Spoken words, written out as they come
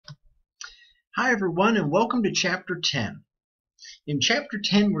Hi everyone and welcome to Chapter 10. In Chapter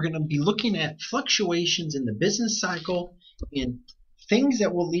 10 we're going to be looking at fluctuations in the business cycle and things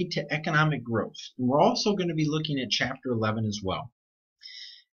that will lead to economic growth. And we're also going to be looking at Chapter 11 as well.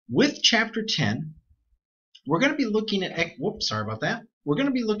 With Chapter 10 we're going to be looking at We're going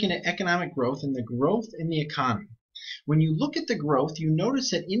to be looking at economic growth and the growth in the economy. When you look at the growth, you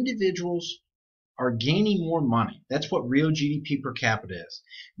notice that individuals are gaining more money. That's what real GDP per capita is.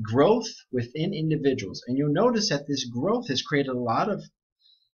 Growth within individuals. And you'll notice that this growth has created a lot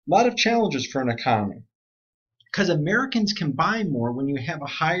of challenges for an economy. Because Americans can buy more when you have a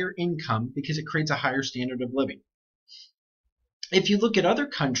higher income because it creates a higher standard of living. If you look at other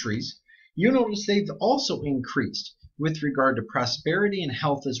countries, you notice they've also increased with regard to prosperity and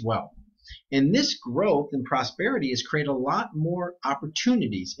health as well. And this growth and prosperity has created a lot more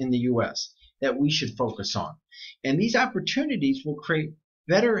opportunities in the U.S. that we should focus on. And these opportunities will create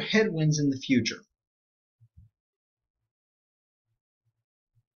better headwinds in the future.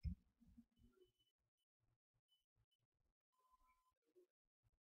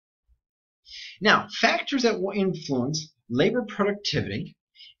 Now, factors that will influence labor productivity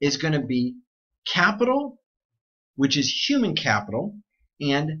is going to be capital, which is human capital,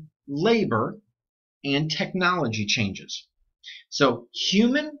 and labor and technology changes. So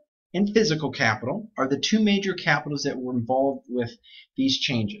human and physical capital are the two major capitals that were involved with these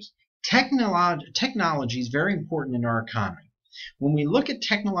changes. Technology is very important in our economy. When we look at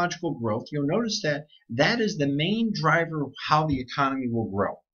technological growth, you'll notice that that is the main driver of how the economy will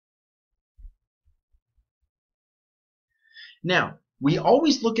grow. Now, we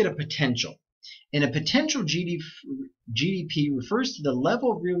always look at a potential. And a potential GDP refers to the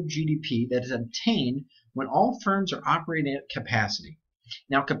level of real GDP that is obtained when all firms are operating at capacity.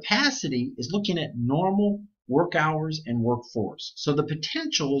 Now, capacity is looking at normal work hours and workforce. So the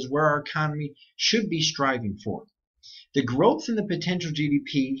potential is where our economy should be striving for. The growth in the potential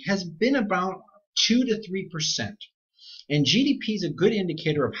GDP has been about 2 to 3%. And GDP is a good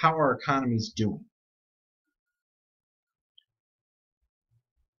indicator of how our economy is doing.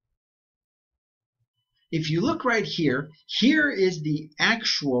 If you look right here, here is the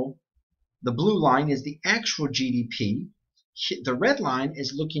blue line is the actual GDP. The red line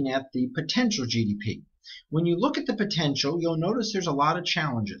is looking at the potential GDP. When you look at the potential, you'll notice there's a lot of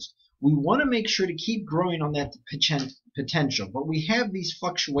challenges. We want to make sure to keep growing on that potential, but we have these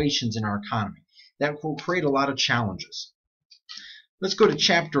fluctuations in our economy that will create a lot of challenges. Let's go to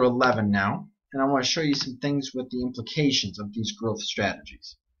Chapter 11 now, and I want to show you some things with the implications of these growth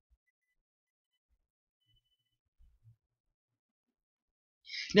strategies.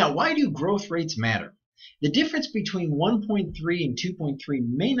 Now, why do growth rates matter? The difference between 1.3 and 2.3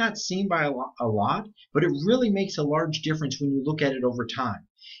 may not seem by a lot, but it really makes a large difference when you look at it over time.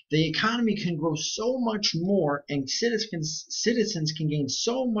 The economy can grow so much more, and citizens can gain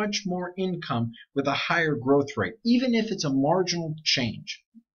so much more income with a higher growth rate, even if it's a marginal change.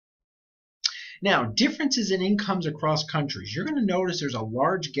 Now, differences in incomes across countries. You're going to notice there's a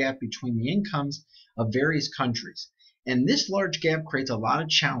large gap between the incomes of various countries. And this large gap creates a lot of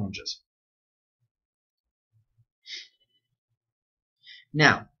challenges.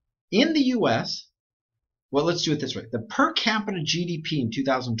 Now, in the U.S., well, let's do it this way. The per capita GDP in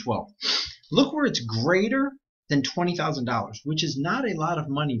 2012, look where it's greater than $20,000, which is not a lot of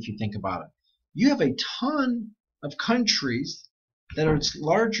money if you think about it. You have a ton of countries that are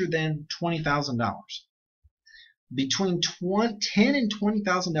larger than $20,000. Between $10,000 and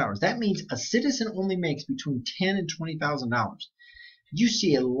 $20,000. That means a citizen only makes between $10,000 and $20,000. You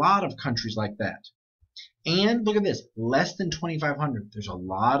see a lot of countries like that. And look at this, less than 2,500. There's a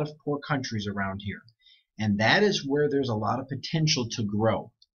lot of poor countries around here. And that is where there's a lot of potential to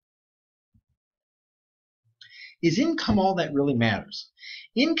grow. Is income all that really matters?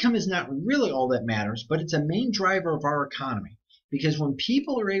 Income is not really all that matters, but it's a main driver of our economy. Because when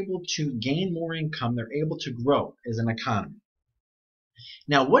people are able to gain more income, they're able to grow as an economy.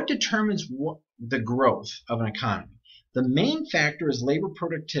 Now, what determines the growth of an economy? The main factor is labor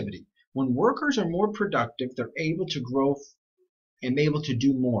productivity. When workers are more productive, they're able to grow and be able to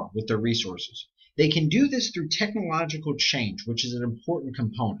do more with their resources. They can do this through technological change, which is an important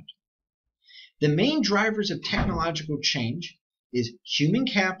component. The main drivers of technological change is human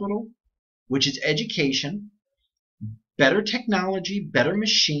capital, which is education, better technology, better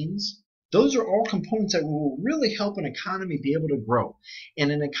machines. Those are all components that will really help an economy be able to grow.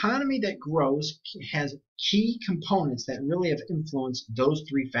 And an economy that grows has key components that really have influenced those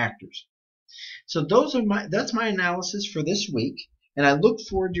three factors. So that's my analysis for this week, and I look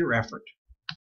forward to your effort.